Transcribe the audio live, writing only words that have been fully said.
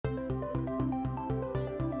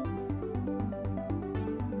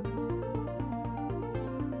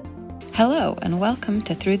Hello and welcome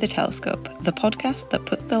to Through the Telescope, the podcast that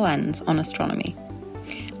puts the lens on astronomy.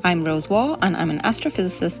 I'm Rose Waugh and I'm an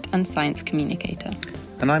astrophysicist and science communicator.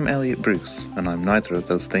 And I'm Elliot Bruce, and I'm neither of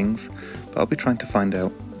those things, but I'll be trying to find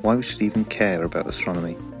out why we should even care about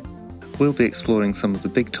astronomy. We'll be exploring some of the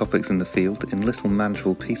big topics in the field in little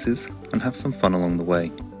manageable pieces and have some fun along the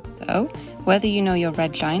way. So, whether you know your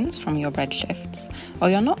red lines from your redshifts, or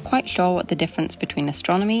you're not quite sure what the difference between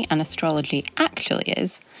astronomy and astrology actually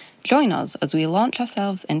is, join us as we launch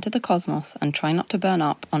ourselves into the cosmos and try not to burn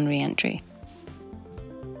up on re-entry.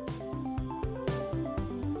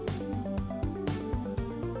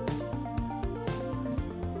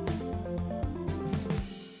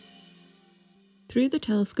 Through the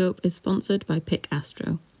Telescope is sponsored by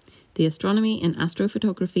PicAstro, the astronomy and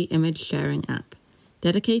astrophotography image sharing app,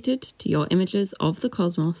 dedicated to your images of the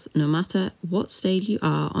cosmos no matter what stage you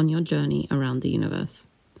are on your journey around the universe.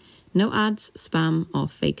 No ads, spam, or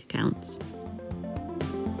fake accounts.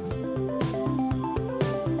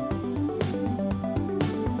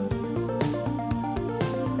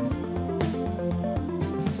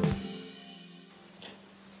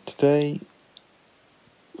 Today,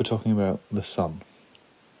 we're talking about the sun.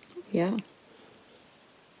 Yeah.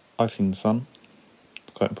 I've seen the sun.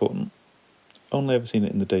 It's quite important. Only ever seen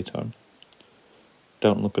it in the daytime.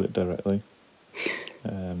 Don't look at it directly.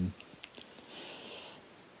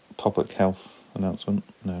 Public health announcement.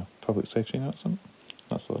 No, public safety announcement.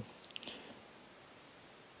 That's the one.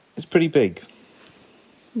 It's pretty big.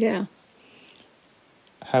 Yeah.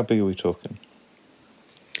 How big are we talking?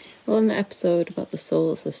 Well, in the episode about the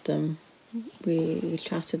solar system, we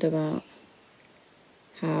chatted about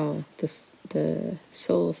how the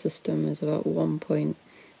solar system is about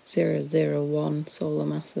 1.001 solar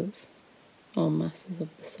masses, or masses of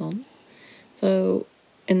the sun. So,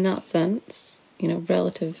 in that sense,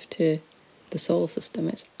 relative to the solar system,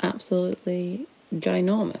 it's absolutely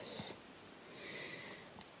ginormous.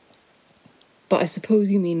 But I suppose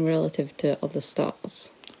you mean relative to other stars.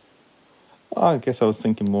 I guess I was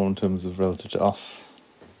thinking more in terms of relative to us.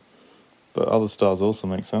 But other stars also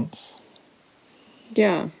make sense.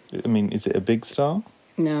 Yeah. I mean, is it a big star?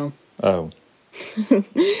 No. Oh.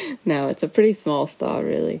 No, it's a pretty small star,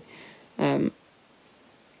 really.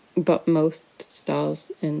 But most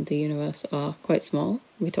stars in the universe are quite small.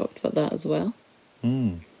 We talked about that as well.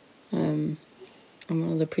 In one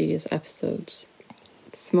of the previous episodes.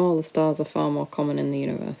 Smaller stars are far more common in the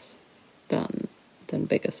universe than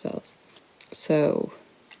bigger stars. So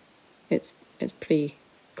it's pretty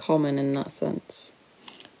common in that sense.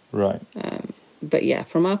 Right. But yeah,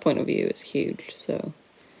 from our point of view, it's huge. So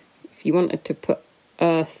if you wanted to put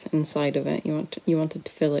Earth inside of it, you wanted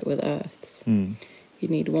to fill it with Earths. You'd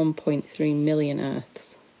need 1.3 million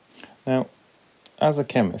Earths. Now, as a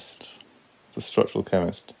chemist, as a structural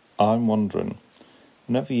chemist, I'm wondering,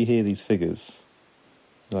 whenever you hear these figures,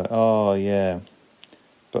 like, oh yeah,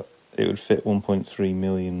 but it would fit 1.3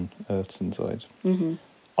 million Earths inside. Mm-hmm.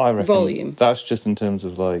 I reckon volume. That's just in terms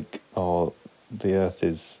of the Earth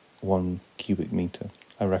is 1 cubic metre.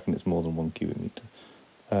 I reckon it's more than 1 cubic metre.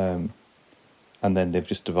 And then they've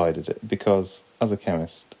just divided it, because as a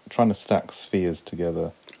chemist, trying to stack spheres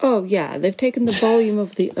together. Oh yeah, they've taken the volume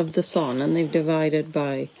of the sun and they've divided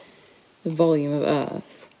by the volume of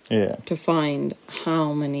Earth. Yeah. To find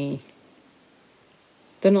how many.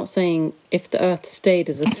 They're not saying if the Earth stayed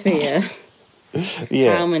as a sphere,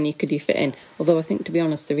 yeah. How many could you fit in? Although I think, to be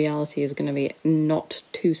honest, the reality is going to be not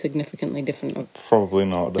too significantly different. Probably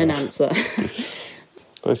not. An answer.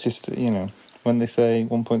 But it's just, when they say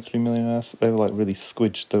 1.3 million Earths, they've really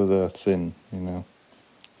squidged those Earths in, You know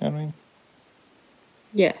what I mean?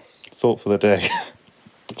 Yes. Thought for the day.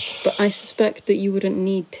 But I suspect that you wouldn't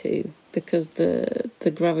need to, because the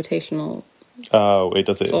gravitational it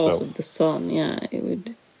does it force itself. of the sun, it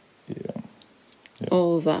would. Yeah.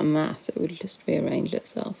 All of that mass, it would just rearrange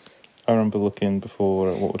itself. I remember looking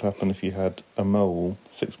before at what would happen if you had a mole,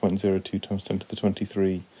 6.02 times 10 to the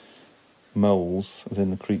 23 moles, as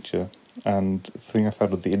in the creature. And the thing I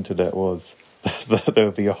found with the internet was that there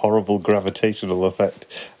would be a horrible gravitational effect,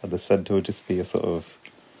 and the centre would just be a sort of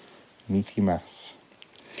meaty mass.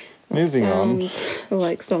 Moving on. Sounds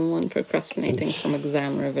like someone procrastinating from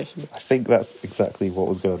exam revision. I think that's exactly what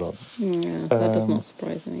was going on. Yeah, that does not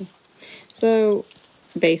surprise me. So,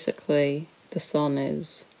 basically, the sun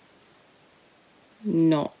is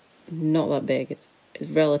not that big. It's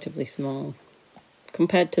relatively small.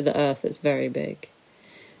 Compared to the Earth, it's very big.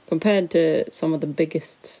 Compared to some of the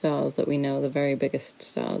biggest stars that we know, the very biggest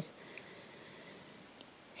stars,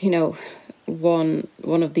 one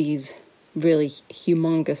of these really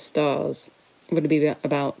humongous stars would be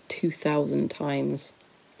about 2,000 times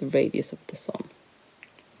the radius of the sun.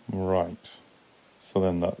 Right. So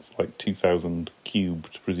then that's like 2,000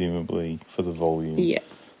 cubed, presumably, for the volume. Yeah.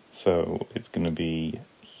 So it's going to be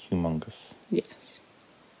humongous. Yes.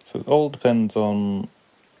 So it all depends on...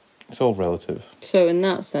 It's all relative. So in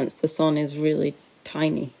that sense, the sun is really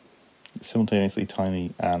tiny. It's simultaneously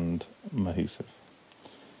tiny and massive.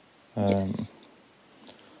 Yes.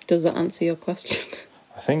 Does that answer your question?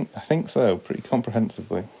 I think so, pretty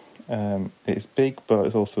comprehensively. It's big, but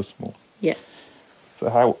it's also small. Yeah. So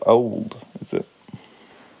how old is it?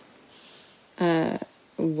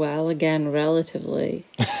 Well, again, relatively.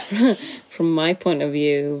 From my point of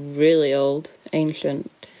view, really old, ancient.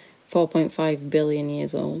 4.5 billion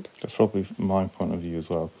years old. That's probably my point of view as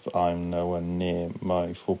well, because I'm nowhere near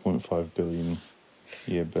my 4.5 billion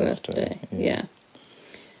year birthday. Yeah.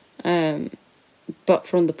 But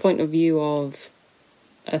from the point of view of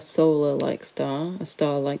a solar-like star, a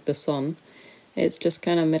star like the sun, it's just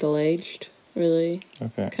kind of middle-aged, really.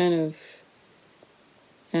 Okay. Kind of,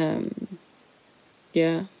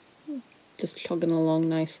 yeah, just chugging along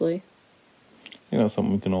nicely. You know,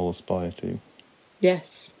 something we can all aspire to.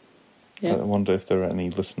 Yes. Yeah. I wonder if there are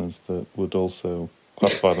any listeners that would also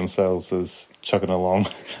classify themselves as chugging along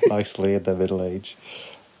nicely at their middle age.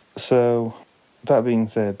 So, that being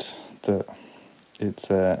said, that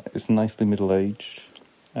it's nicely middle aged,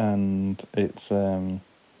 and it's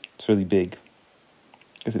really big.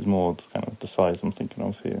 I guess it's more kind of the size I'm thinking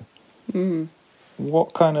of here. Mm-hmm.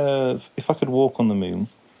 What kind of... If I could walk on the moon,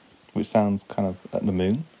 which sounds kind of at the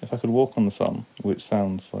moon. If I could walk on the sun, which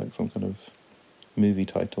sounds like some kind of movie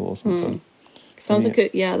title or something. Sounds like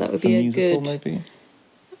that would be a musical, good... maybe?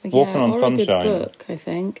 Yeah, Walking on or Sunshine. a good book, I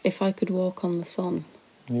think. If I Could Walk on the Sun.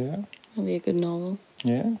 Yeah. That'd be a good novel.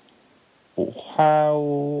 Yeah.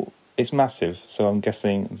 How... It's massive, so I'm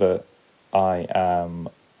guessing that I am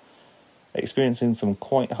experiencing some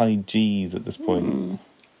quite high G's at this point.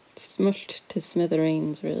 Smushed to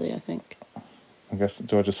smithereens, really, I think. I guess,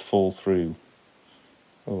 do I just fall through?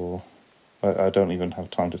 Or... I don't even have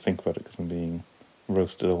time to think about it because I'm being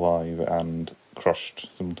roasted alive and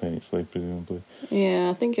crushed simultaneously, presumably. Yeah,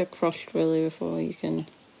 I think you're crushed, really, before you can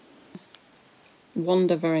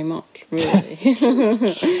wander very much, really.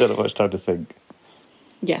 Don't have much time to think.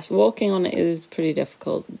 Yes, walking on it is pretty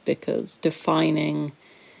difficult because defining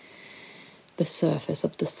the surface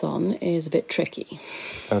of the sun is a bit tricky.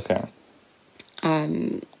 Okay.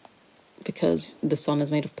 Because the sun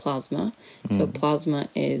is made of plasma, so plasma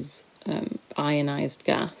is ionized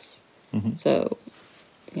gas. Mm-hmm. So,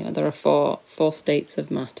 there are four states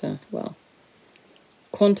of matter. Well,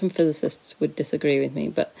 quantum physicists would disagree with me,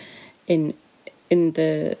 but in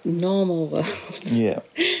the normal world,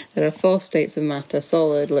 there are 4 states of matter: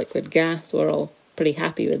 solid, liquid, gas. We're all pretty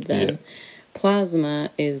happy with them. Yeah.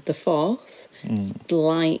 Plasma is the 4th.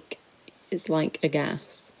 It's like a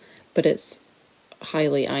gas, but it's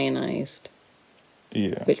highly ionized.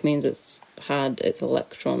 Yeah. Which means it's had its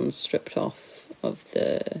electrons stripped off of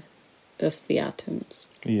the atoms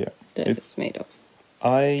that it's made of.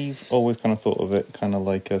 I've always kind of thought of it kind of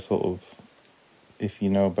like a sort of, if you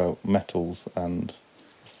know about metals and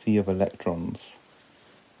a sea of electrons,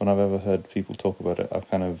 when I've ever heard people talk about it, I've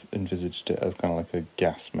kind of envisaged it as kind of like a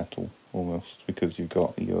gas metal almost, because you've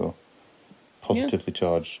got your positively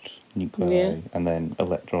charged nuclei and then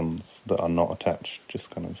electrons that are not attached,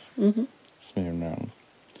 just kind of smearing around.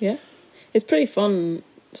 Yeah. It's pretty fun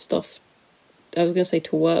stuff. I was going to say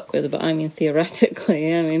to work with, but I mean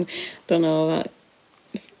theoretically. I mean, don't know about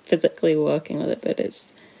physically working with it, but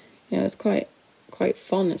it's it's quite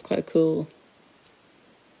fun. It's quite a cool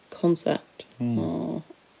concept or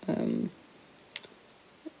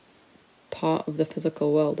part of the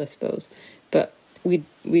physical world, I suppose. But we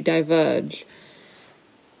diverge.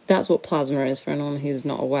 That's what plasma is for anyone who's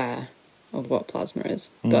not aware of what plasma is.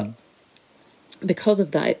 But because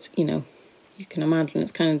of that, it's you can imagine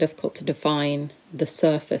it's kind of difficult to define the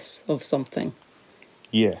surface of something.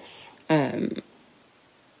 Yes.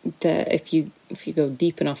 If you go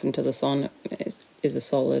deep enough into the sun, it is a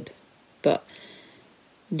solid, but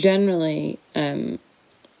generally,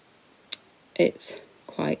 it's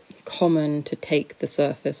quite common to take the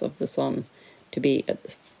surface of the sun to be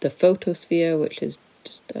at the photosphere, which is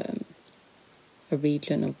just a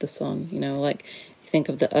region of the sun. Like you think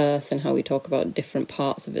of the Earth and how we talk about different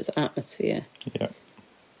parts of its atmosphere. Yeah.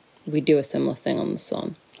 We do a similar thing on the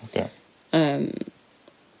sun. Okay.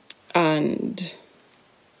 And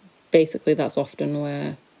basically that's often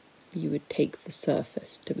where you would take the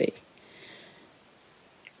surface to be.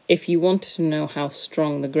 If you wanted to know how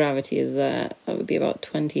strong the gravity is there, that would be about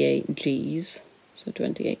 28 Gs, so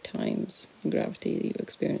 28 times the gravity that you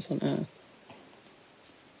experience on Earth.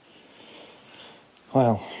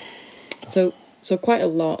 Well... So quite a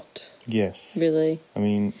lot. Yes. Really. I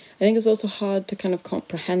mean... I think it's also hard to kind of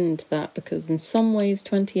comprehend that, because in some ways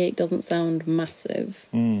 28 doesn't sound massive,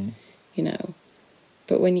 you know.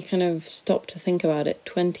 But when you kind of stop to think about it,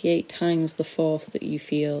 28 times the force that you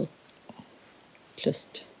feel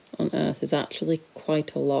just on Earth is actually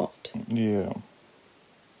quite a lot. Yeah.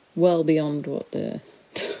 Well beyond what the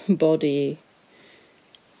body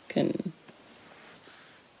can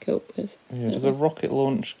cope with. Yeah, does a rocket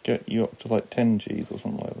launch get you up to like 10 Gs or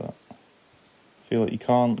something like that? I feel like you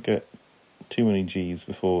can't get too many Gs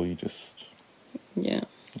before you just... Yeah.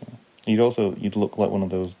 You'd look like one of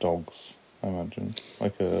those dogs, I imagine.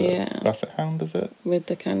 Like a basset hound, is it? With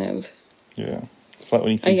the kind of... Yeah. It's like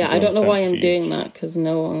when you see I don't know why I'm centrifuge. doing that, because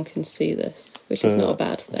no one can see this, which is not a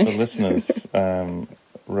bad thing. For listeners,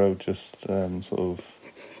 Ro just sort of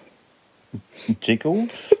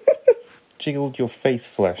jiggled your face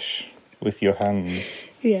flesh with your hands.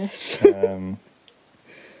 Yes.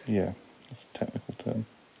 Yeah, that's a technical term.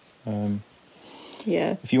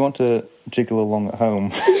 Yeah. If you want to jiggle along at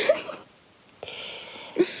home,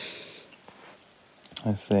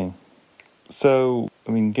 I see. So,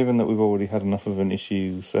 I mean, given that we've already had enough of an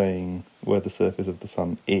issue saying where the surface of the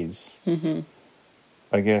sun is,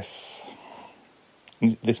 I guess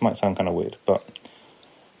this might sound kind of weird, but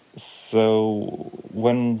so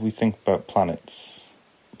when we think about planets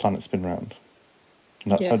spin round.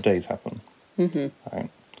 And that's how days happen. Right?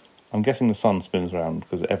 I'm guessing the sun spins round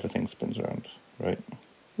because everything spins round, right?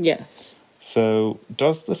 Yes. So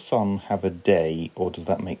does the sun have a day, or does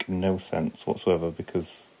that make no sense whatsoever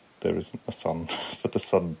because there isn't a sun for the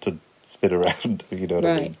sun to spin around, if you know what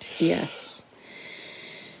I mean? Right, yes.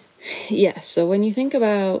 Yes, so when you think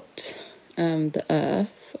about the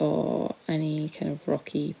Earth or any kind of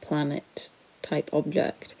rocky planet type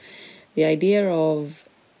object, the idea of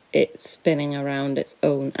it spinning around its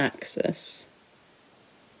own axis,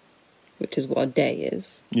 which is what a day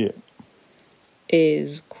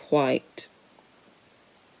is quite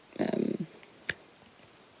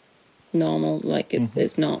normal. Like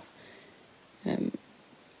it's not...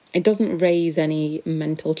 it doesn't raise any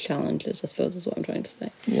mental challenges, I suppose is what I'm trying to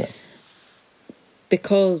say. Yeah.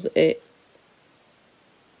 Because it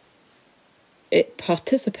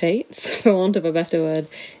participates, for want of a better word,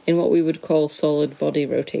 in what we would call solid body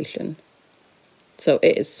rotation. So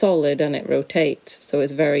it is solid and it rotates, so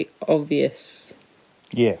it's very obvious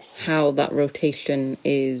how that rotation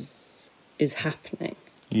is happening.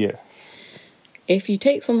 Yes. If you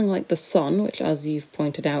take something like the sun, which as you've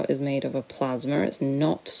pointed out is made of a plasma, it's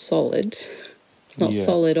not solid. It's not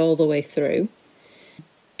solid all the way through.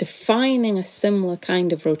 Defining a similar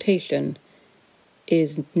kind of rotation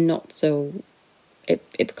is not so... It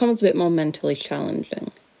becomes a bit more mentally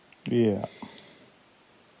challenging. Yeah.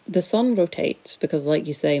 The sun rotates because, like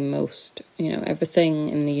you say, everything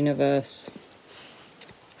in the universe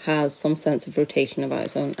has some sense of rotation about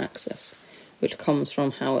its own axis, which comes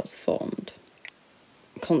from how it's formed.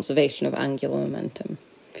 Conservation of angular momentum,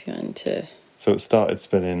 if you're into... So it started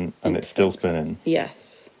spinning and it's still spinning?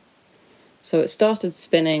 Yes. So it started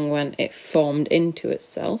spinning when it formed into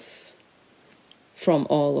itself from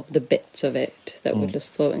all of the bits of it that were just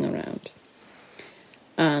floating around.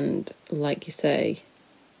 And, like you say,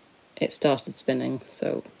 it started spinning,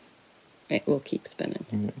 so it will keep spinning.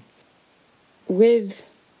 Yeah. With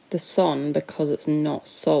the sun, because it's not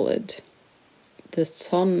solid, the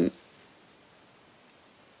sun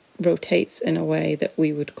rotates in a way that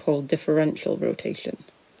we would call differential rotation.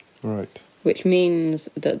 Right. Which means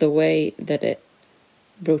that the way that it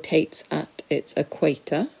rotates at its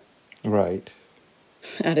equator... Right.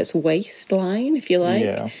 At its waistline, if you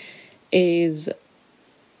like, is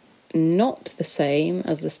not the same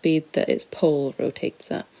as the speed that its pole rotates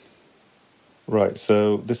at. Right,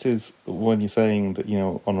 so this is when you're saying that,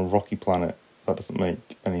 on a rocky planet, that doesn't make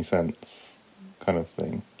any sense kind of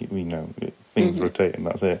thing. We know things rotate and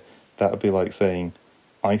that's it. That would be like saying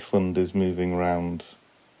Iceland is moving around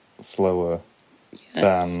slower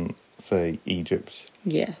than, say, Egypt.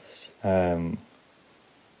 Yes. Right.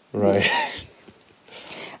 Yes.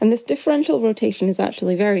 And this differential rotation is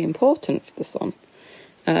actually very important for the sun.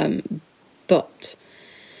 But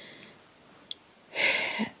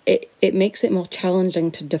it makes it more challenging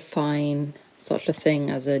to define such a thing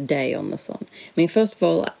as a day on the sun. I mean, first of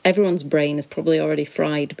all, everyone's brain is probably already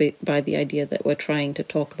fried by the idea that we're trying to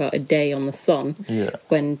talk about a day on the sun. Yeah.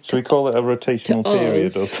 Should we call it a rotational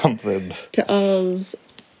period or something? To us,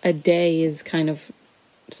 a day is kind of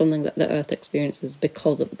something that the Earth experiences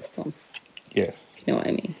because of the sun. Yes. You know what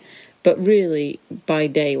I mean? But really, by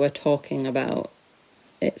day, we're talking about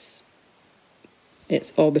its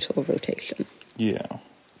orbital rotation. Yeah.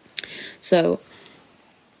 So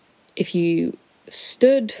if you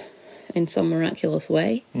stood in some miraculous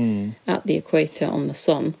way at the equator on the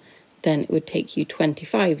sun, then it would take you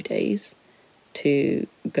 25 days to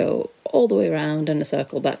go all the way around in a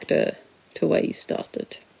circle back to where you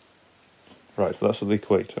started. Right, so that's at the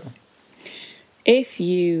equator. If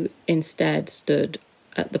you instead stood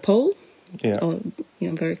at the pole, or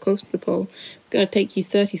very close to the pole, it's going to take you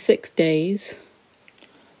 36 days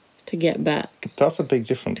to get back. That's a big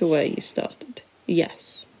difference. To where you started.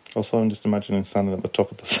 Yes. Also, I'm just imagining standing at the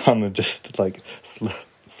top of the sun and just like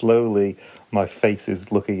slowly my face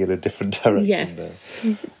is looking in a different direction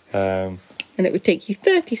there. And it would take you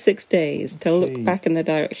 36 days to look back in the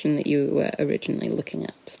direction that you were originally looking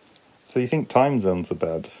at. So you think time zones are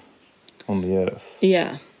bad on the Earth?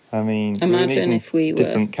 Yeah. I mean, imagine if we were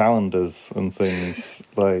different calendars and things.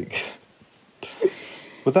 Like,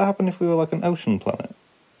 would that happen if we were like an ocean planet?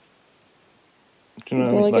 Do you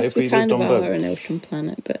know what I mean? I guess if we kind lived of on are boats? an ocean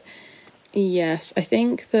planet, but yes, I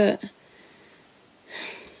think that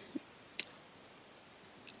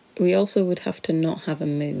we also would have to not have a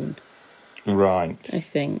moon. Right. I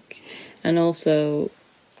think. And also,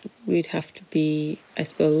 we'd have to be, I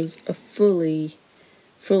suppose, a fully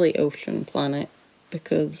ocean planet,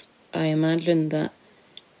 because I imagine that,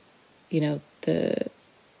 the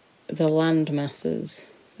land masses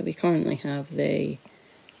that we currently have, they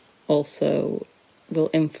also will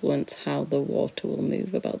influence how the water will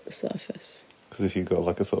move about the surface. Because if you've got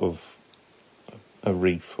like a sort of a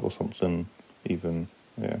reef or something, even,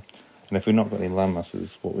 yeah. And if we've not got any land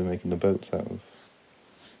masses, what are we making the boats out of?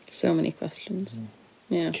 So many questions.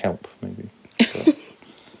 Yeah. Kelp, maybe.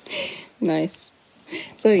 Nice.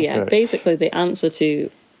 So yeah, Okay. basically the answer to,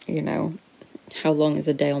 how long is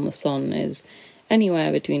a day on the sun is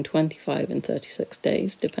anywhere between 25 and 36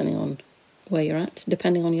 days, depending on where you're at,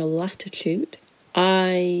 depending on your latitude.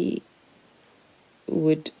 I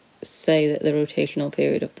would say that the rotational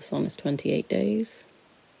period of the sun is 28 days.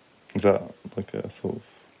 Is that like a sort of...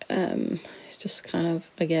 It's just kind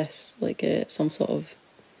of, I guess, like some sort of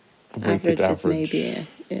weighted average. Is average.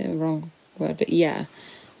 maybe a wrong word, but yeah.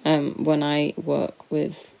 When I work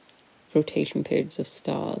with rotation periods of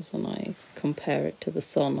stars and I compare it to the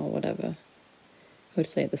sun or whatever, I would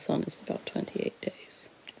say the sun is about 28 days.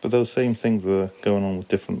 But those same things are going on with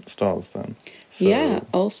different stars then? So... Yeah,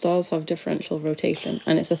 all stars have differential rotation,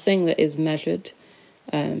 and it's a thing that is measured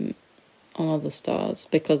on other stars,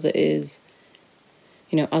 because it is,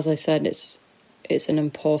 as I said, it's an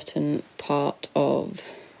important part of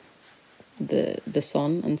the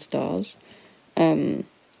sun and stars.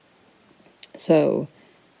 So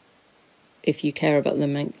if you care about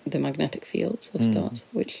the magnetic fields of stars,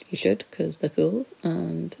 which you should, because they're cool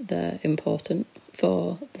and they're important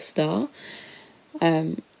for the star,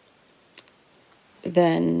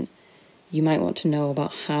 then you might want to know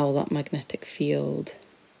about how that magnetic field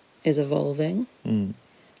is evolving,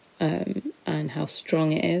 and how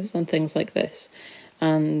strong it is, and things like this.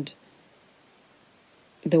 And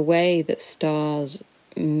the way that stars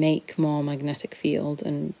make more magnetic field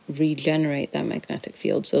and regenerate their magnetic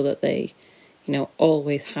field so that they,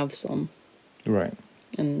 always have some. Right.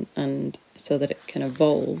 And so that it can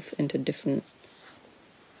evolve into different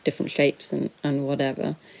shapes and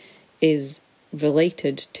whatever, is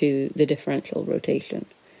related to the differential rotation.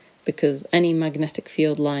 Because any magnetic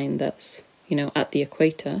field line that's, at the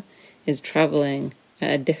equator is travelling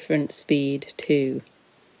at a different speed to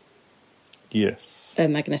Yes. a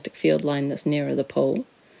magnetic field line that's nearer the pole.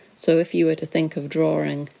 So if you were to think of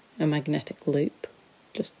drawing a magnetic loop,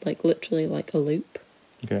 just like literally like a loop,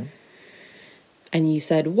 Okay. and you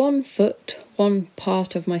said 1 foot, one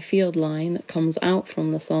part of my field line that comes out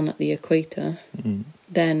from the sun at the equator,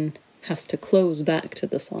 then has to close back to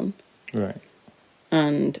the sun. Right.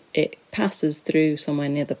 And it passes through somewhere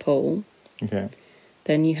near the pole. Okay.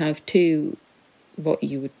 Then you have 2, what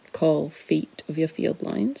you would call feet of your field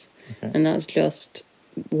lines. Okay. And that's just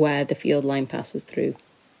where the field line passes through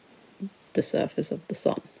the surface of the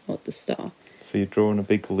sun or the star. So you're drawing a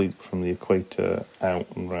big loop from the equator out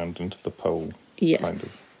and round into the pole. Yes. Kind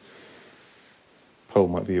of. Pole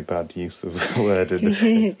might be a bad use of the word in this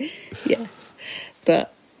case. Yes.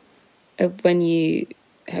 But when you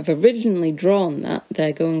have originally drawn that,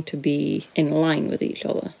 they're going to be in line with each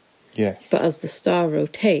other. Yes. But as the star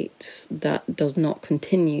rotates, that does not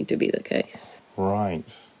continue to be the case. Right.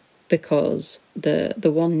 Because the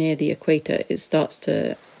one near the equator, it starts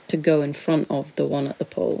to go in front of the one at the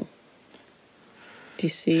pole. Do you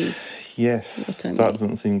see? Yes. What I That mean?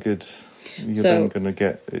 doesn't seem good. You're So- then going to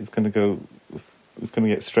get... It's going to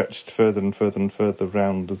get stretched further and further and further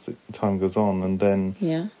round as time goes on, and then...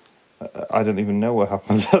 Yeah. I don't even know what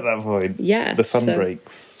happens at that point. Yeah. The sun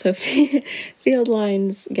breaks. So field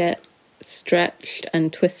lines get stretched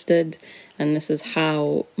and twisted, and this is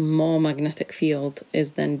how more magnetic field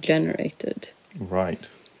is then generated. Right.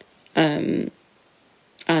 And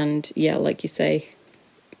yeah, like you say,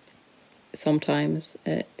 sometimes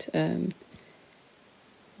it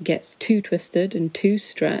gets too twisted and too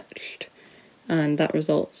stretched, and that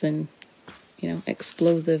results in,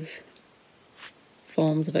 explosive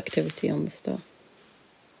forms of activity on the star.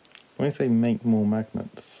 When you say make more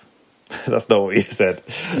magnets, that's not what you said.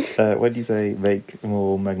 When you say make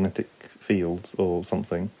more magnetic fields or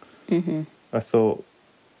something, I thought,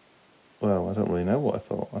 well, I don't really know what I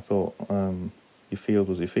thought. I thought your field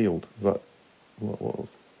was your field. Is that what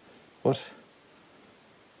was? What?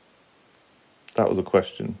 That was a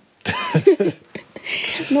question.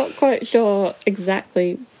 Not quite sure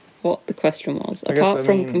exactly what the question was, apart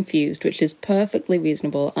from confused, which is perfectly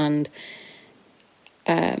reasonable. And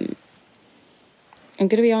I'm going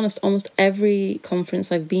to be honest, almost every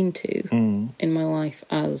conference I've been to in my life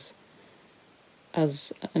as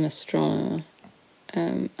an astronomer,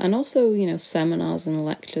 and also, seminars and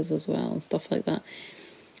lectures as well and stuff like that,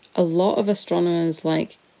 a lot of astronomers,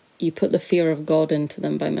 you put the fear of God into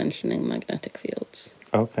them by mentioning magnetic fields.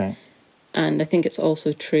 Okay. And I think it's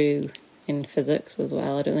also true in physics as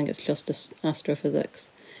well. I don't think it's just astrophysics.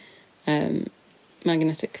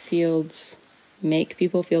 Magnetic fields make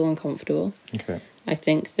people feel uncomfortable. Okay. I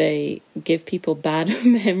think they give people bad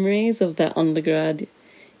memories of their undergrad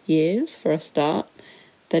years, for a start.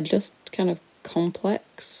 They're just kind of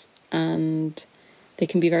complex, and they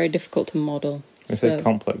can be very difficult to model. When you say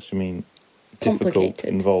complex, you mean difficult,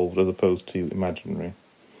 involved, as opposed to imaginary?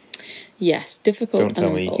 Yes, difficult. Don't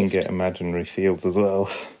tell me you can get imaginary fields as well.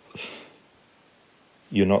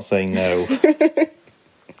 You're not saying no.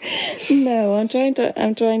 No, I'm trying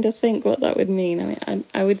to think what that would mean. I mean,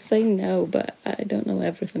 I would say no, but I don't know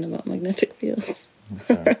everything about magnetic fields.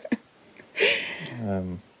 Okay.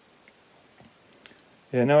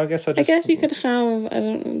 Yeah, no, I guess you could have. I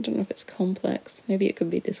don't know if it's complex. Maybe it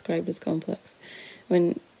could be described as complex.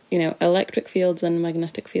 When electric fields and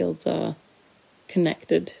magnetic fields are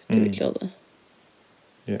connected to each other.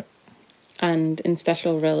 Yeah. And in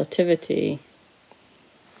special relativity,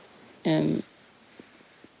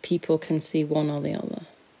 people can see one or the other.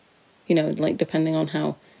 Depending on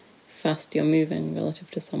how fast you're moving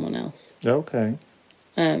relative to someone else. Okay.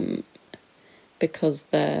 Because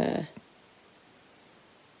they're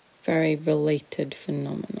very related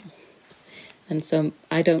phenomena. And so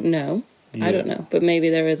I don't know. Yeah. I don't know. But maybe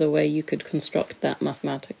there is a way you could construct that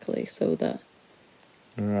mathematically so that...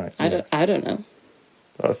 Right. I don't know.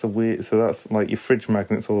 That's a weird... So that's like your fridge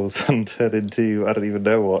magnets all of a sudden turn into, I don't even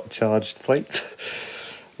know what, charged plates?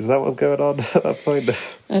 Is that what's going on at that point?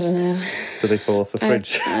 I don't know. Do they fall off the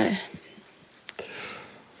fridge? I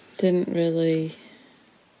didn't really...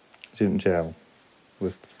 Didn't gel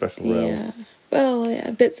with special rail? Yeah. Well,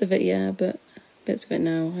 yeah, bits of it, yeah, but bits of it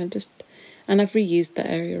no. And I've reused that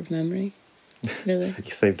area of memory, really.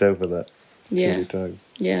 You saved over that too many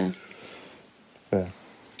times. Yeah. Fair.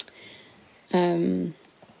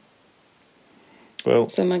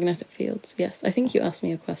 So magnetic fields, yes. I think you asked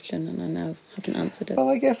me a question and I now haven't answered it. Well,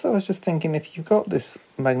 I guess I was just thinking, if you've got this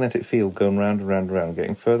magnetic field going round and round and round,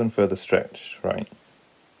 getting further and further stretched, right?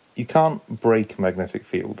 You can't break a magnetic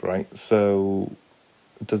field, right? So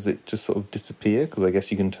does it just sort of disappear? Because I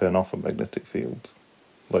guess you can turn off a magnetic field.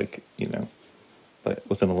 Like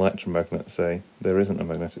with an electromagnet, say, there isn't a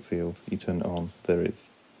magnetic field. You turn it on, there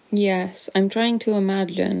is. Yes, I'm trying to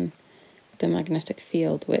imagine the magnetic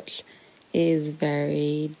field, which is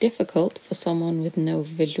very difficult for someone with no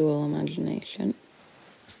visual imagination.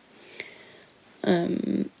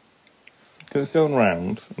 Because it's going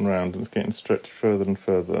round and round, and it's getting stretched further and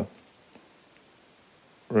further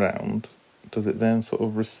round. Does it then sort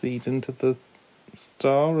of recede into the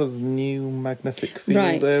star as new magnetic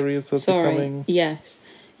field areas are becoming? Yes.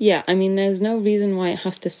 Yeah, I mean, there's no reason why it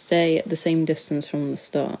has to stay at the same distance from the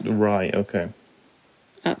star. Right, okay.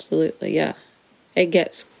 Absolutely, yeah. It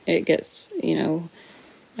gets reconsumed,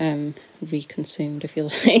 if you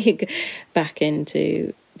like, back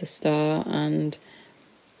into the star, and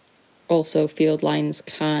also field lines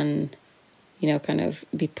can, kind of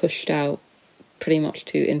be pushed out pretty much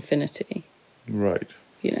to infinity. Right.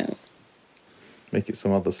 Make it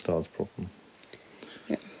some other star's problem.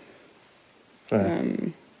 Yeah.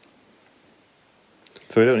 Fair.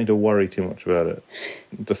 So we don't need to worry too much about it.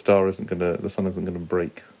 The sun isn't gonna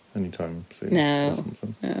break anytime soon. No.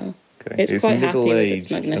 Okay. It's quite happy with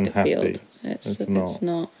its magnetic field. It's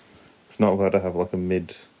not. It's not about to have like a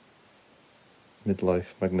mid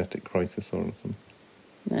midlife magnetic crisis or something?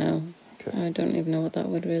 No. Okay. I don't even know what that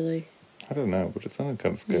would really... I don't know, but it sounded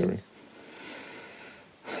kind of scary.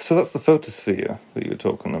 So that's the photosphere that you were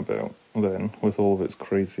talking about then, with all of its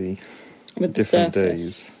crazy With different the surface.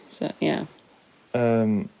 days. So, yeah.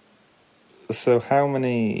 So how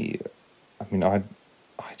many... I mean, I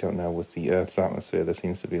don't know, with the Earth's atmosphere, there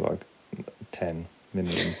seems to be like 10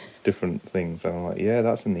 million different things. And I'm like, yeah,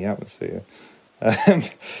 that's in the atmosphere.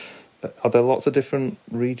 Are there lots of different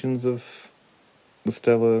regions of the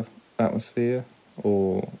stellar atmosphere?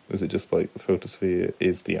 Or is it just like the photosphere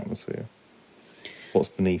is the atmosphere? What's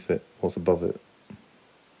beneath it? What's above it?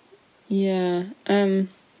 Yeah.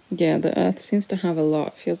 Yeah, the Earth seems to have a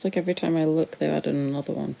lot. Feels like every time I look, they've added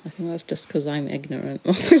another one. I think that's just because I'm ignorant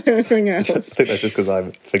more than anything else. I think that's just because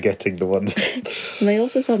I'm forgetting the ones. And they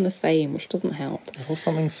also sound the same, which doesn't help. Or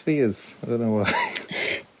something spheres. I don't know why.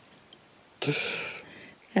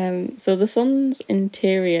 So the sun's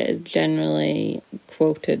interior is generally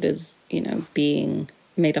quoted as, being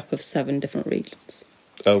made up of 7 different regions.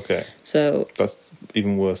 Okay. So that's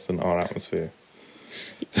even worse than our atmosphere.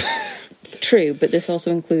 True, but this also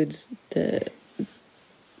includes the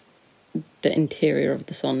interior of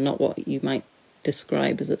the sun, not what you might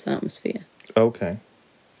describe as its atmosphere. Okay.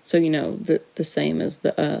 So, the same as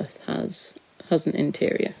the Earth has an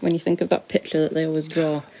interior. When you think of that picture that they always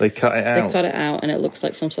draw... They cut it out. They cut it out and it looks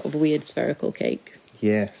like some sort of weird spherical cake.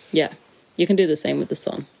 Yes. Yeah. You can do the same with the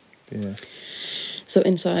sun. Yeah. So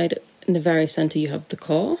inside, in the very centre, you have the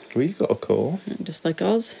core. We've got a core. Just like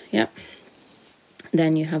ours, yeah.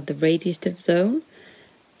 Then you have the radiative zone.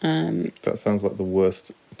 That sounds like the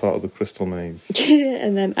worst part of the crystal maze.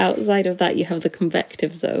 And then outside of that, you have the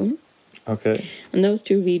convective zone. Okay. And those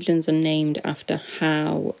 2 regions are named after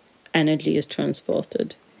how energy is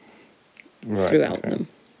transported throughout them.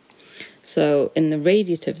 So in the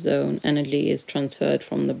radiative zone, energy is transferred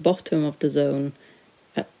from the bottom of the zone,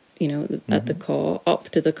 at the core, up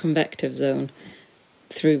to the convective zone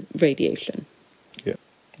through radiation. Yeah.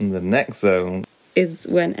 And the next zone is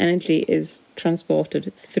when energy is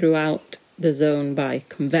transported throughout the zone by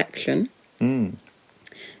convection.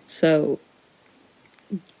 So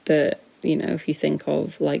if you think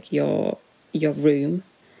of like your room,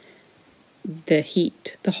 the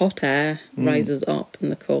hot air rises up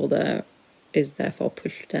and the cold air is therefore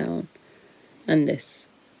pushed down. And this,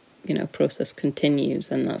 process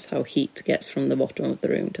continues, and that's how heat gets from the bottom of the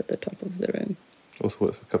room to the top of the room. Also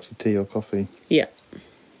works for cups of tea or coffee. Yeah.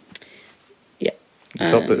 The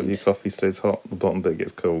top bit of your coffee stays hot, the bottom bit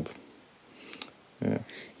gets cold. Yeah.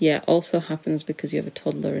 Yeah, also happens because you have a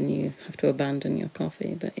toddler and you have to abandon your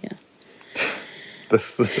coffee, but yeah.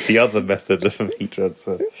 the other method of heat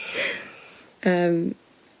transfer.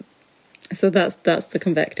 So that's the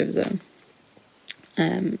convective zone.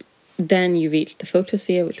 Then you reach the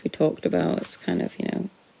photosphere, which we talked about. It's kind of,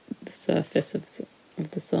 the surface of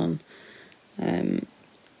the sun.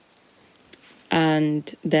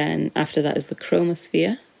 And then after that is the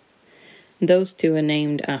chromosphere. Those 2 are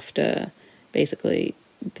named after basically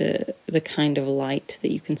the kind of light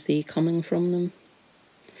that you can see coming from them.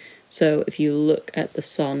 So if you look at the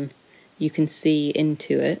sun, you can see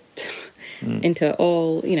into it, into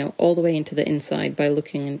all the way into the inside by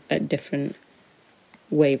looking at different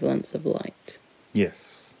wavelengths of light.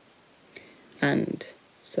 Yes. And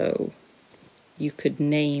so you could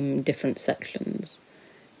name different sections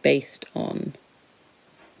based on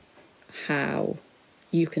how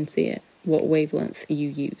you can see it, what wavelength you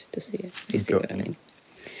use to see it, if you see what I mean.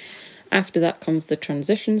 After that comes the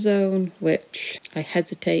transition zone, which I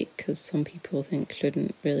hesitate because some people think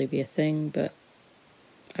shouldn't really be a thing, but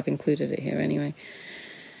I've included it here anyway.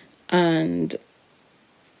 And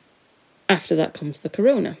after that comes the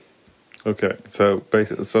corona. Okay, so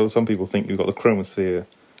basically, some people think you've got the chromosphere,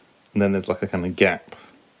 and then there's like a kind of gap.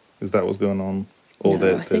 Is that what's going on? Or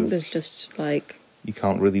no, I think there's just like you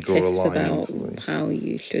can't really draw a line about easily. How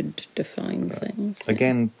you should define things.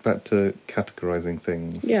 Again, back to categorizing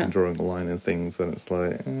things and drawing a line in things, and it's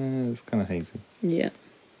like it's kind of hazy. Yeah,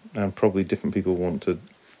 and probably different people want to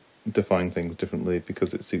define things differently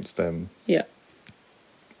because it suits them. Yeah.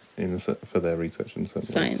 For their research and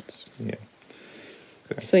science. Yeah.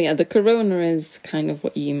 Okay. So yeah, the corona is kind of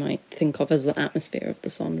what you might think of as the atmosphere of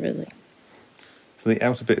the sun, really. So the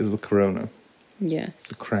outer bit is the corona. Yes.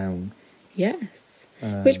 The crown. Yes.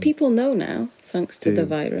 Which people know now, thanks to the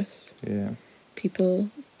virus. Yeah.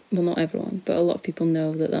 People, well, not everyone, but a lot of people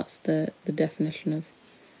know that that's the definition of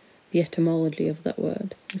the etymology of that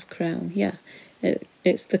word, is crown. Yeah.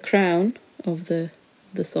 It's the crown of the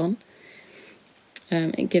sun.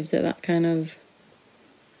 It gives it that kind of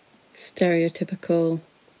stereotypical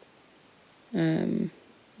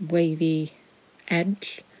wavy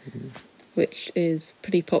edge, which is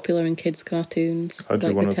pretty popular in kids' cartoons, I drew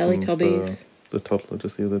like one the of them Teletubbies. for the toddler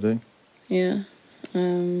just the other day. Yeah.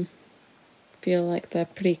 Feel like they're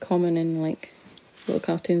pretty common in like little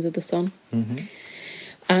cartoons of the sun. Mm-hmm.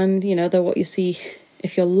 And, you know, they're what you see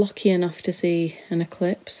if you're lucky enough to see an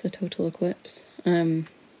eclipse, a total eclipse. And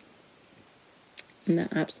they're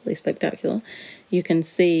absolutely spectacular. You can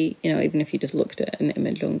see, you know, even if you just looked at an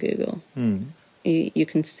image on Google, you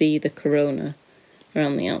can see the corona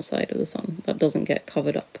around the outside of the sun. That doesn't get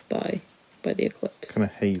covered up by the eclipse. It's kind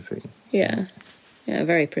of hazy. Yeah. Yeah,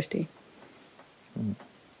 very pretty.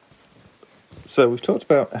 So we've talked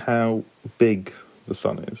about how big the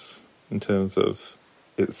sun is in terms of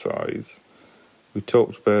its size. We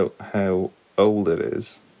talked about how old it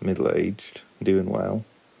is, middle-aged, doing well.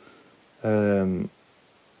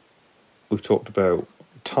 We've talked about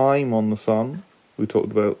time on the sun. We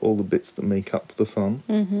talked about all the bits that make up the sun.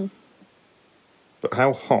 Mm-hmm. But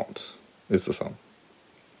how hot is the sun?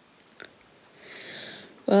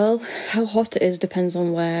 Well, how hot it is depends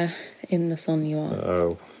on where in the sun you are.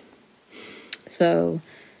 Oh. So,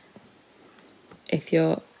 if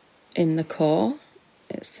you're in the core,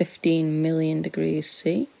 it's 15 million degrees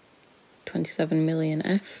C, 27 million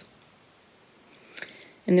F.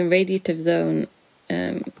 In the radiative zone,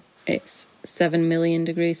 it's 7 million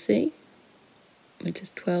degrees C, which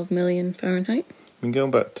is 12 million Fahrenheit. I mean,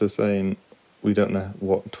 going back to saying we don't know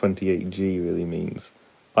what 28G really means,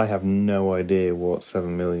 I have no idea what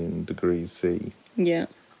 7 million degrees C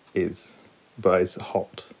is, but it's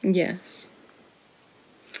hot. Yes.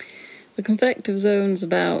 The convective zone's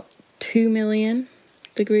about 2 million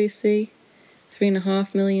degrees C,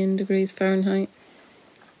 3.5 million degrees Fahrenheit.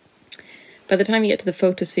 By the time you get to the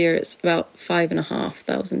photosphere, it's about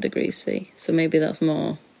 5,500 degrees C. So maybe that's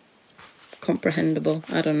more comprehensible.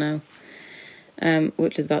 I don't know.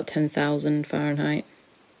 Which is about 10,000 Fahrenheit.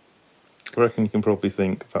 I reckon you can probably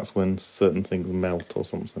think that's when certain things melt or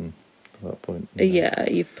something at that point. Yeah,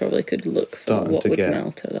 you probably could look for what would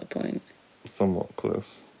melt at that point. Somewhat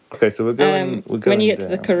close. Okay, so we're going when you get down.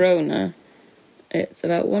 to the corona, it's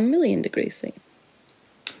about 1 million degrees C.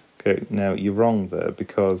 Okay, now you're wrong there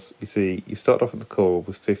because you see, you start off at the core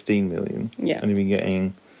with 15 million, and you've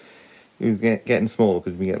been getting smaller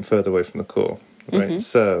because you've been getting further away from the core, right? Mm-hmm.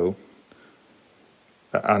 So,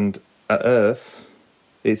 and at Earth,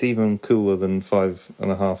 it's even cooler than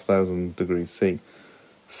 5,500 degrees C.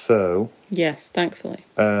 So, yes, thankfully,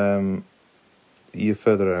 you're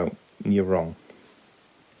further out. You're wrong.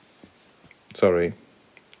 Sorry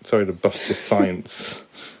to bust your science,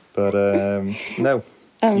 but no.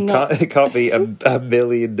 It can't be a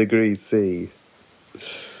million degrees C.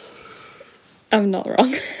 I'm not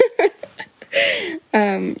wrong.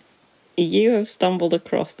 You have stumbled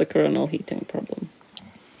across the coronal heating problem.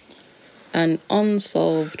 An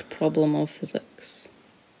unsolved problem of physics,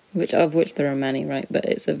 of which there are many, right? But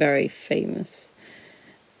it's a very famous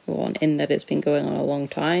one in that it's been going on a long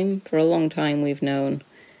time. For a long time we've known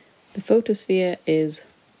the photosphere is,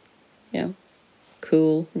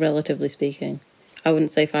 cool, relatively speaking. I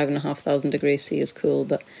wouldn't say 5,500 degrees C is cool,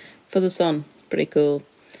 but for the sun, it's pretty cool.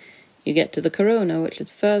 You get to the corona, which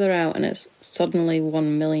is further out, and it's suddenly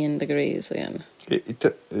 1 million degrees again.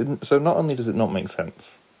 So not only does it not make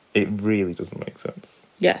sense, it really doesn't make sense.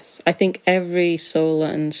 Yes, I think every solar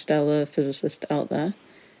and stellar physicist out there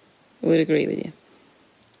would agree with you.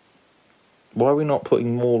 Why are we not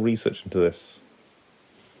putting more research into this?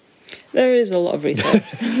 There is a lot of research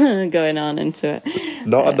going on into it.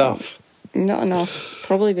 Not enough. Not enough.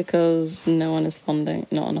 Probably because not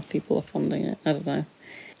enough people are funding it. I don't know.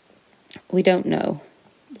 We don't know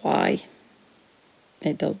why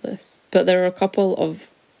it does this. But there are a couple of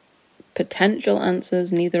potential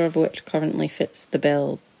answers, neither of which currently fits the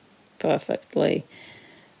bill perfectly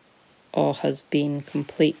or has been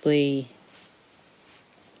completely...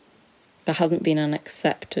 There hasn't been an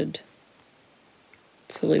accepted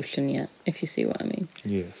solution yet, if you see what I mean.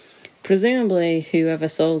 Yes. Presumably, whoever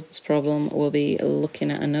solves this problem will be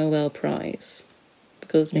looking at a Nobel Prize,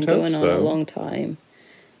 because it's been going on a long time,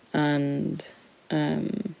 and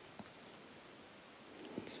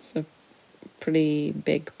it's a pretty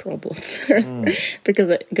big problem because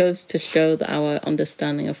it goes to show that our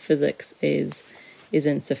understanding of physics is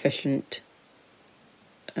insufficient.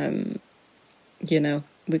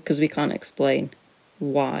 Because we can't explain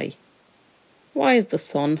why. Why is the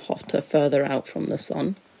sun hotter further out from the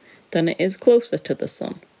sun than it is closer to the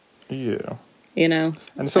sun? Yeah.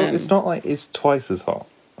 And so it's not like it's twice as hot,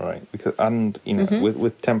 right?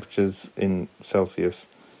 With temperatures in Celsius,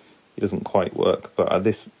 it doesn't quite work. But at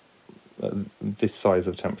this this size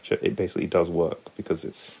of temperature, it basically does work because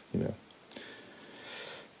it's,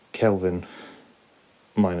 Kelvin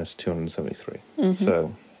minus 273. Mm-hmm.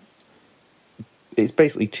 So it's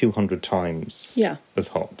basically 200 times as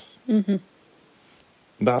hot. Mm-hmm.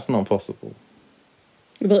 That's not possible.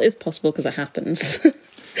 Well, it is possible because it happens.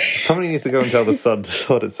 Somebody needs to go and tell the sun to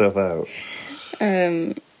sort itself out.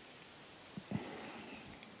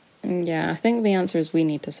 Yeah, I think the answer is we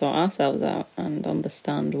need to sort ourselves out and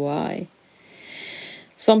understand why.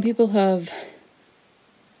 Some people have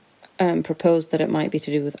proposed that it might be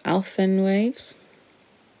to do with Alfvén waves,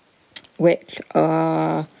 which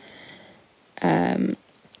are,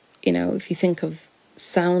 if you think of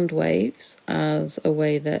sound waves as a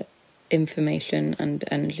way that information and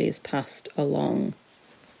energy is passed along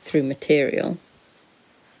through material,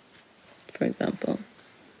 for example,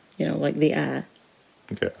 like the air.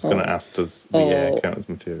 Okay, I was going to ask, does the air count as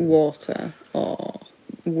material? Water or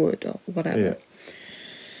wood or whatever. Yeah.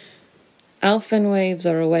 Alfvén waves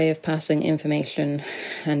are a way of passing information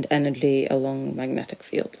and energy along magnetic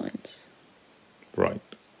field lines. Right.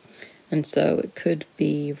 And so it could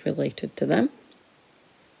be related to them.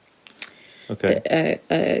 Okay.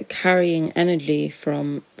 Carrying energy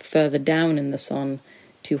from further down in the sun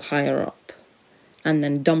to higher up and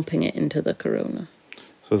then dumping it into the corona.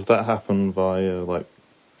 So does that happen via,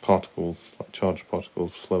 particles, charged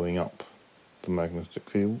particles flowing up the magnetic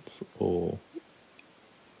fields, or...?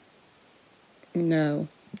 No.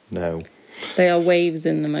 No. They are waves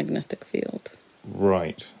in the magnetic field.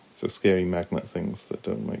 Right. So scary magnet things that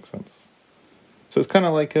don't make sense. So it's kind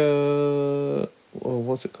of like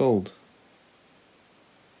what's it called?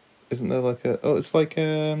 Isn't there it's like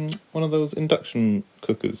one of those induction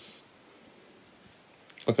cookers.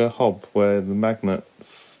 Like a hob where the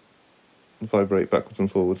magnets vibrate backwards and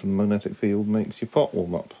forwards and the magnetic field makes your pot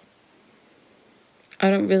warm up. I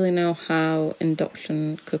don't really know how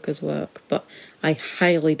induction cookers work, but I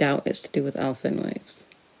highly doubt it's to do with Alfvén waves.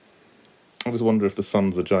 I just wonder if the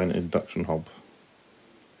sun's a giant induction hob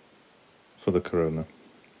for the corona.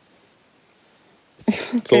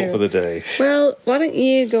 It's all for the day. Well, why don't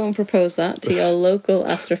you go and propose that to your local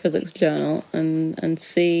astrophysics journal and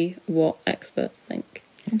see what experts think.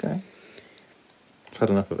 Okay. I've had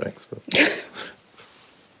enough of experts.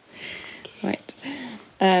 Right.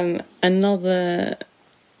 Another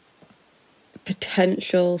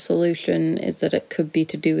potential solution is that it could be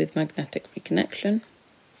to do with magnetic reconnection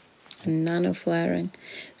and nanoflaring.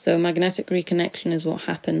 So magnetic reconnection is what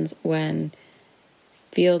happens when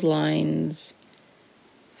field lines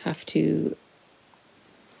have to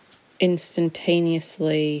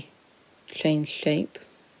instantaneously change shape.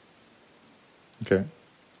 Okay.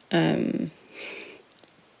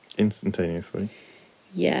 Instantaneously?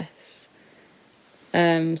 Yes.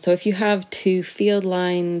 So if you have two field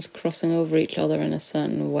lines crossing over each other in a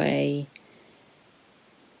certain way,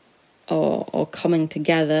 or coming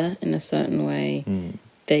together in a certain way,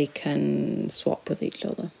 they can swap with each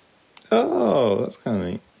other. Oh, that's kind of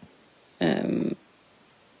neat.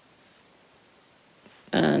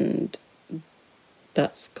 And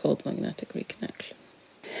that's called magnetic reconnection.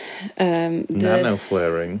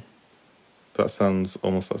 Nanoflaring. That sounds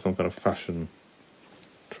almost like some kind of fashion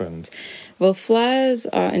trend. Well, flares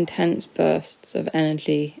are intense bursts of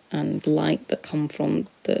energy and light that come from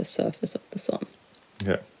the surface of the sun.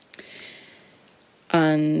 Yeah.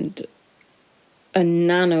 And a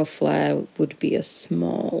nanoflare would be a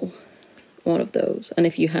small one of those. And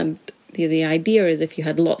if you had... The idea is if you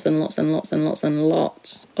had lots and lots and lots and lots and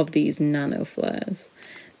lots of these nanoflares,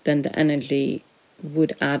 then the energy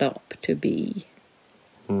would add up to be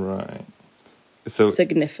right.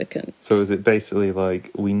 Significant. So is it basically like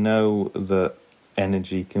we know that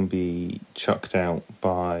energy can be chucked out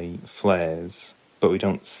by flares, but we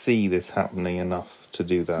don't see this happening enough to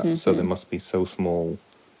do that, so they must be so small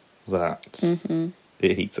that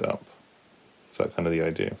it heats it up. Is that kind of the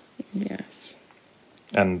idea? Yes.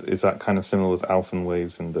 And is that kind of similar with Alfvén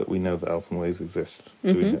waves in that we know that Alfvén waves exist?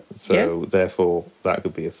 So therefore, that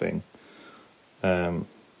could be a thing. And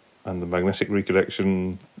the magnetic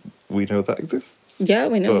reconnection, we know that exists? Yeah,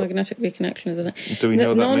 we know magnetic reconnection is a thing. Do we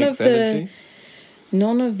know that makes energy?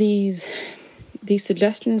 None of these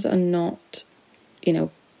suggestions are not,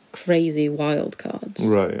 crazy wild cards.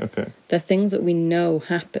 Right, okay. They're things that we know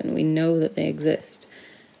happen. We know that they exist.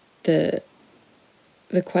 The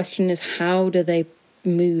question is, how do they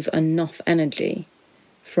move enough energy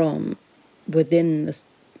from within the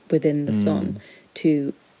sun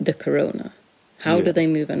to the corona? How do they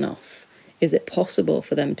move enough? Is it possible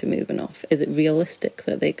for them to move enough? Is it realistic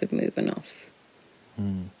that they could move enough?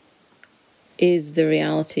 is the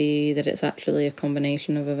reality that it's actually a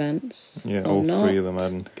combination of events? Yeah, or all not? three of them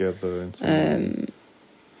adding together. In some way.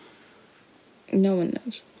 No one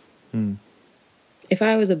knows. If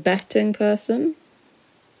I was a betting person,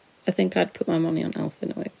 I think I'd put my money on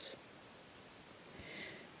alphinoids.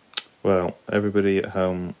 Well, everybody at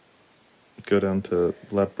home, go down to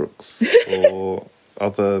Ladbrokes or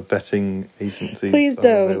other betting agencies. Please that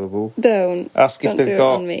don't. are available. Don't. Ask Don't if they've do it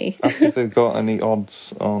got. on me. Ask if they've got any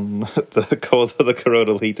odds on the cause of the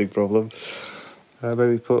coronal heating problem.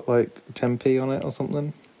 Maybe put like 10p on it or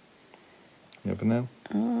something. You never know.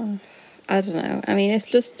 I don't know. I mean,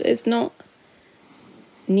 it's not.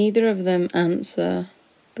 Neither of them answer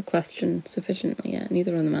the question sufficiently yet.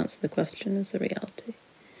 Neither of them answer the question as a reality.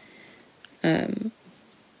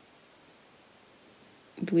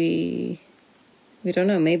 We don't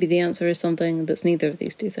know. Maybe the answer is something that's neither of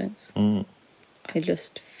these two things. I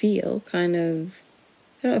just feel kind of,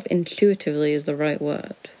 I don't know if intuitively is the right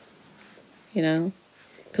word, you know?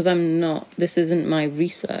 Because this isn't my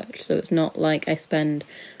research, so it's not like I spend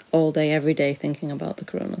all day, every day thinking about the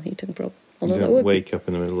coronal heating problem. Although You that don't wake up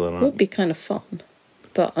in the middle of the night. would be kind of fun.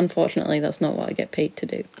 But unfortunately, that's not what I get paid to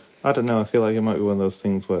do. I don't know, I feel like it might be one of those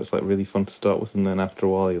things where it's like really fun to start with, and then after a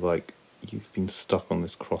while you've been stuck on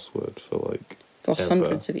this crossword for For ever.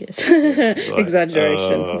 hundreds of years.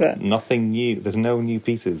 Exaggeration. But Nothing new. There's no new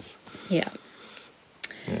pieces. yeah.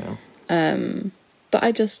 Yeah. But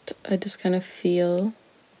I just kind of feel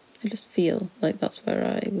like that's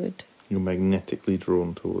where I would. You're magnetically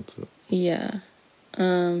drawn towards it. Yeah.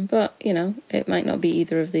 But, you know, it might not be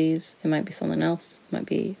either of these. It might be something else. It might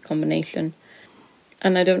be a combination.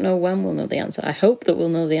 And I don't know when we'll know the answer. I hope that we'll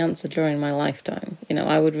know the answer during my lifetime. You know,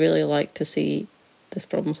 I would really like to see this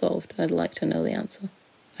problem solved. I'd like to know the answer.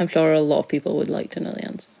 I'm sure a lot of people would like to know the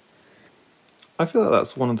answer. I feel like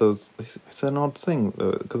that's one of those. It's an odd thing,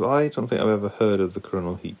 because I don't think I've ever heard of the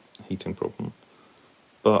coronal heating problem.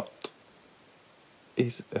 But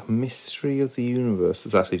is a mystery of the universe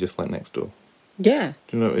is actually just like next door. Yeah.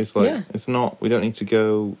 Do you know? It's like it's not. We don't need to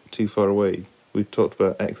go too far away. We've talked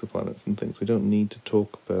about exoplanets and things. We don't need to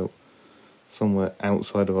talk about somewhere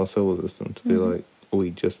outside of our solar system to be like, we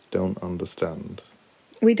just don't understand.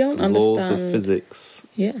 We don't the understand. Laws of physics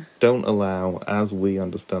don't allow, as we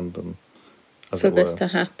understand them, for this to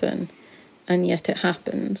happen, and yet it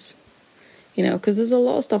happens. You know, because there's a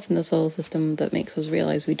lot of stuff in the solar system that makes us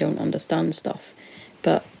realise we don't understand stuff.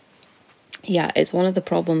 But, yeah, it's one of the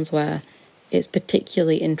problems where it's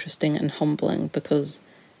particularly interesting and humbling, because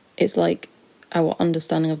it's like our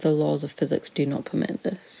understanding of the laws of physics do not permit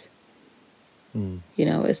this. You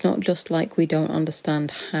know, it's not just like we don't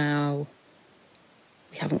understand how,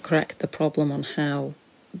 we haven't cracked the problem on how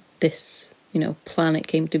this, you know, planet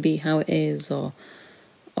came to be how it is, or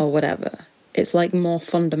whatever. It's like more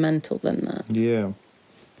fundamental than that. Yeah.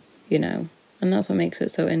 You know, and that's what makes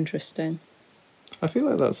it so interesting. I feel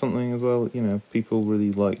like that's something as well, you know, people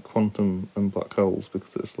really like quantum and black holes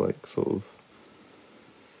because it's like sort of,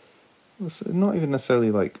 it's not even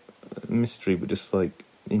necessarily like a mystery, but just like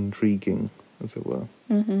intriguing, as it were.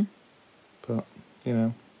 Mm-hmm. But, you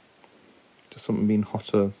know, just something being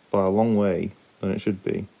hotter by a long way than it should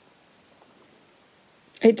be.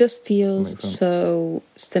 It just feels so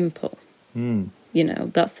simple. You know,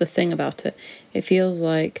 that's the thing about it. It feels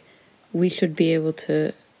like we should be able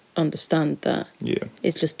to understand that. Yeah.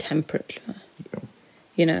 It's just temperature. Yeah.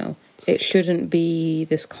 You know, it shouldn't be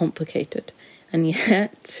this complicated. And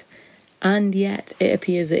yet it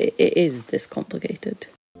appears it is this complicated.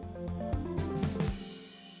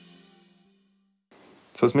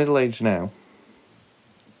 So it's middle age now.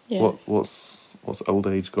 Yes. What's old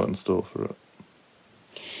age got in store for it?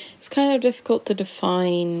 It's kind of difficult to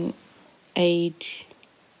define age.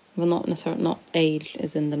 Well, not necessarily, not age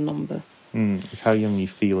as in the number. It's how young you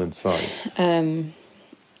feel inside.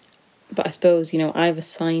 But I suppose, you know, I've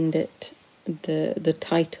assigned it the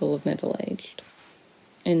title of middle-aged,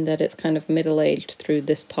 in that it's kind of middle-aged through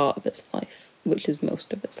this part of its life, which is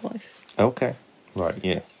most of its life. Okay. Right,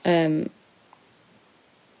 yes.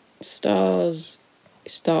 Stars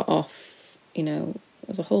start off, you know,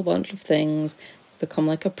 as a whole bunch of things, become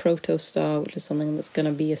like a protostar, which is something that's going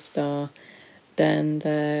to be a star. Then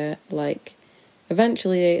they're like,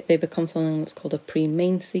 eventually they become something that's called a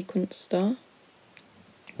pre-main sequence star.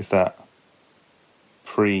 Is that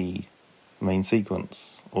pre-main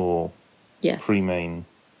sequence or pre-main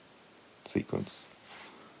sequence?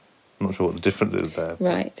 I'm not sure what the difference is there.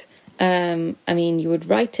 Right. I mean, you would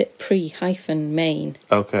write it pre-main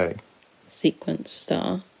sequence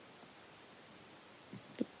star.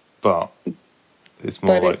 But it's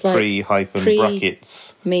more like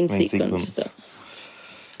pre-brackets main sequence star.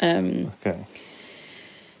 Okay.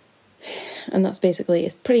 And that's basically,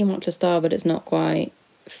 it's pretty much a star, but it's not quite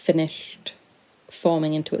finished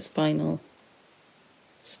forming into its final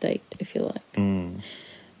state, if you like.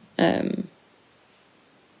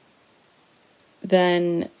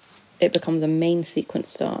 Then it becomes a main sequence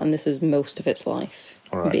star, and this is most of its life,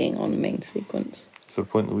 being on main sequence. So the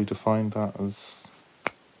point that we defined that as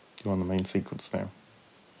you're on the main sequence now?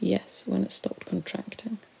 Yes, when it stopped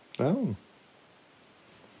contracting. Oh.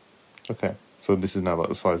 Okay. So this is now like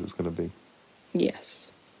the size it's going to be?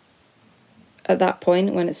 Yes. At that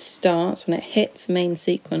point, when it starts, when it hits main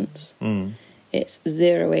sequence, it's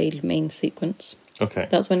 0-age main sequence. Okay.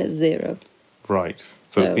 That's when it's 0. Right.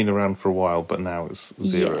 So it's been around for a while, but now it's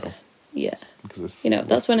 0. Yeah. Because it's,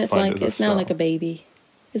 that's when it's like, it's now like a baby.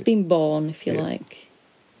 It's been born, if you like.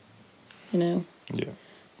 Yeah.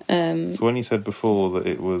 So when you said before that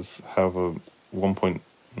it was, however,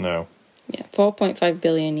 4.5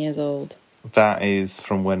 billion years old. That is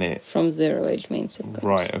from when it... From 0-age main sequence.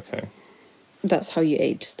 Right, okay. That's how you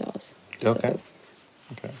age stars. Okay.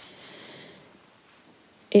 Okay.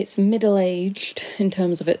 It's middle-aged in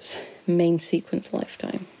terms of its main sequence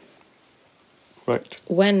lifetime. Right.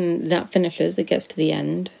 When that finishes, it gets to the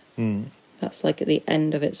end. That's like at the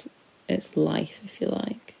end of its life, if you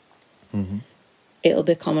like. It'll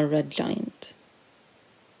become a red giant.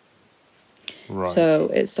 Right. So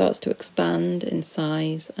it starts to expand in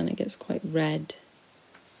size, and it gets quite red.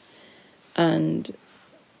 And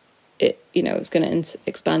it's going to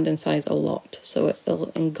expand in size a lot, so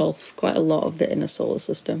it'll engulf quite a lot of the inner solar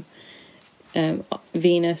system.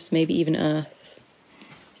 Venus, maybe even Earth,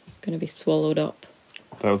 going to be swallowed up.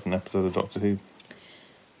 That was an episode of Doctor Who.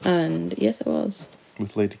 And yes, it was.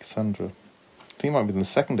 With Lady Cassandra. I think it might be the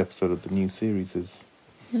second episode of the new series.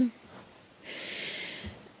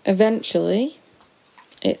 Eventually,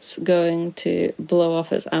 it's going to blow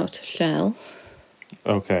off its outer shell.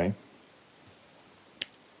 Okay.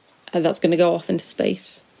 And that's going to go off into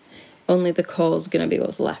space. Only the core is going to be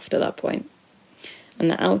what's left at that point. And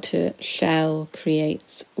the outer shell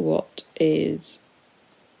creates what is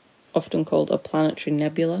often called a planetary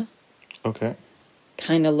nebula. Okay.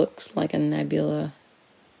 Kind of looks like a nebula,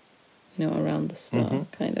 around the star,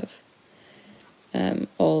 kind of.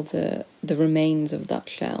 All the remains of that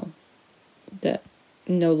shell that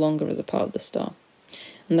no longer is a part of the star.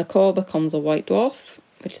 And the core becomes a white dwarf,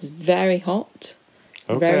 which is very hot.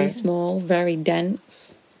 Okay. Very small, very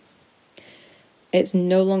dense. It's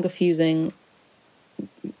no longer fusing,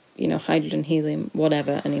 hydrogen, helium,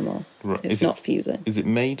 whatever anymore. Right. It's not fusing. Is it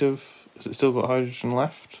made of... Has it still got hydrogen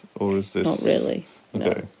left? Or is this... Not really. Okay.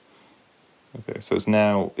 No. Okay, so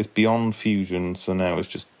it's beyond fusion, so now it's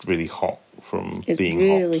just really hot from being hot. It's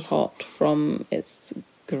really hot from its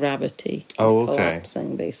gravity.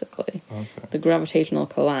 Collapsing, basically. Okay. The gravitational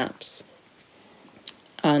collapse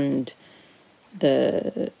and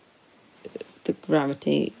the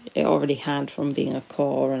gravity it already had from being a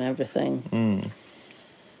core and everything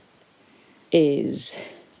is,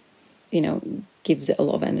 gives it a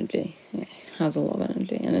lot of energy. It has a lot of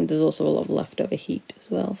energy. And then there's also a lot of leftover heat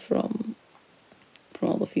as well from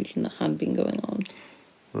all the fusion that had been going on.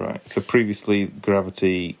 Right. So previously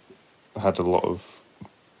gravity had a lot of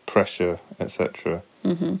pressure, etc.,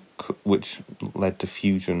 which led to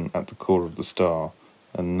fusion at the core of the star.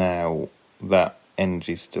 And now that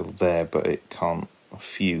energy's still there, but it can't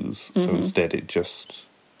fuse. So instead it just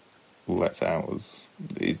lets out as...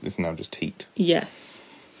 It's now just heat. Yes.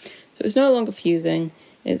 So it's no longer fusing.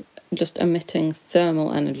 It's just emitting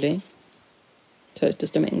thermal energy. So it's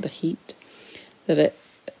just emitting the heat that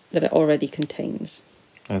it already contains.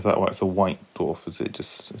 Is that why it's a white dwarf? Is it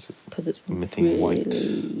because it's emitting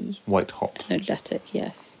really white hot? Energetic,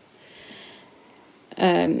 yes.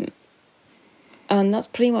 And that's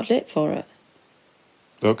pretty much it for it.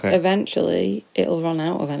 Okay. Eventually, it'll run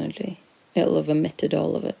out of energy. It'll have emitted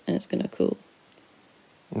all of it, and it's going to cool.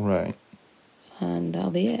 Right. And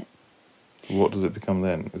that'll be it. What does it become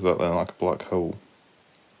then? Is that then like a black hole?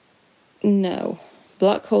 No.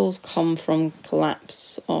 Black holes come from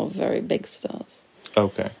collapse of very big stars.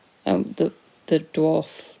 Okay. The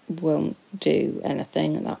dwarf won't do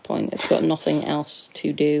anything at that point. It's got nothing else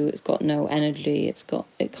to do. It's got no energy.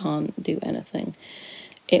 It can't do anything.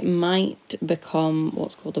 It might become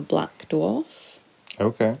what's called a black dwarf.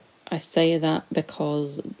 Okay. I say that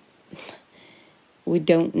because we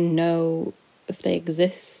don't know if they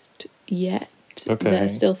exist yet. Okay. They're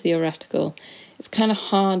still theoretical. It's kind of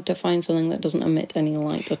hard to find something that doesn't emit any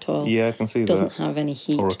light at all. Yeah, I can see doesn't have any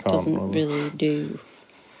heat. Or doesn't really do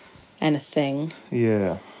anything.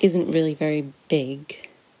 Yeah. Isn't really very big.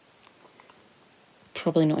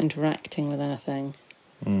 Probably not interacting with anything.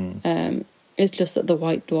 It's just that the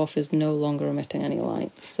white dwarf is no longer emitting any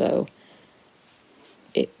light, so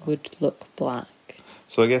it would look black.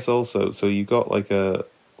 So I guess also, so you got like I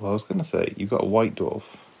was going to say, you got a white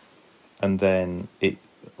dwarf, and then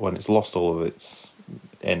when it's lost all of its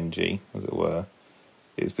energy, as it were,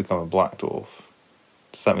 it's become a black dwarf.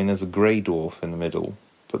 Does that mean there's a grey dwarf in the middle?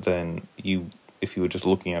 But then if you were just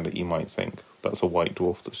looking at it, you might think that's a white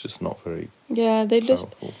dwarf that's just not very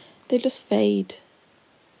powerful. They just fade.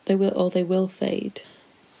 They will fade.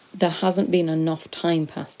 There hasn't been enough time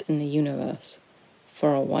passed in the universe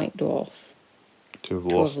for a white dwarf to have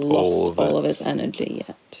lost all of its energy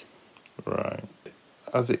yet. Right.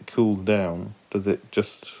 As it cools down, does it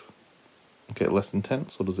just get less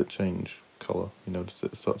intense, or does it change colour? Does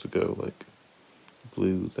it start to go like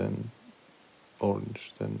blue, then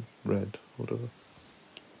orange, then red, whatever?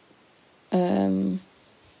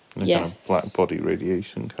 Yes. Kind of black body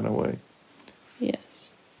radiation kind of way.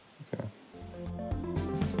 Yes. Okay.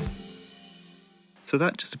 So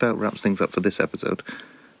that just about wraps things up for this episode.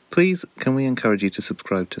 Please, can we encourage you to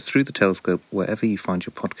subscribe to Through the Telescope wherever you find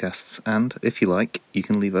your podcasts, and if you like, you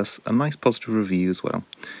can leave us a nice positive review as well.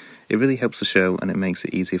 It really helps the show, and it makes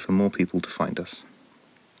it easier for more people to find us.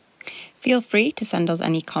 Feel free to send us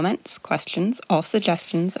any comments, questions, or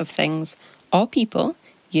suggestions of things or people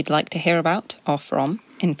you'd like to hear about or from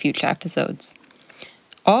in future episodes.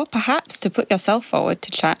 Or perhaps to put yourself forward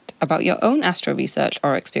to chat about your own astro research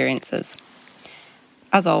or experiences.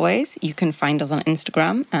 As always, you can find us on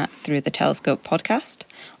Instagram at Through the Telescope Podcast,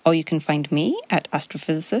 or you can find me at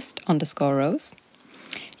astrophysicist_Rose.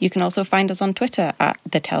 You can also find us on Twitter at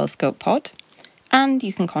The Telescope Pod, and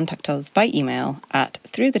you can contact us by email at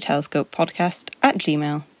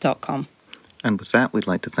throughthetelescopepodcast@gmail.com. And with that, we'd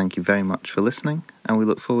like to thank you very much for listening, and we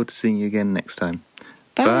look forward to seeing you again next time.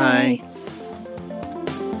 Bye. Bye.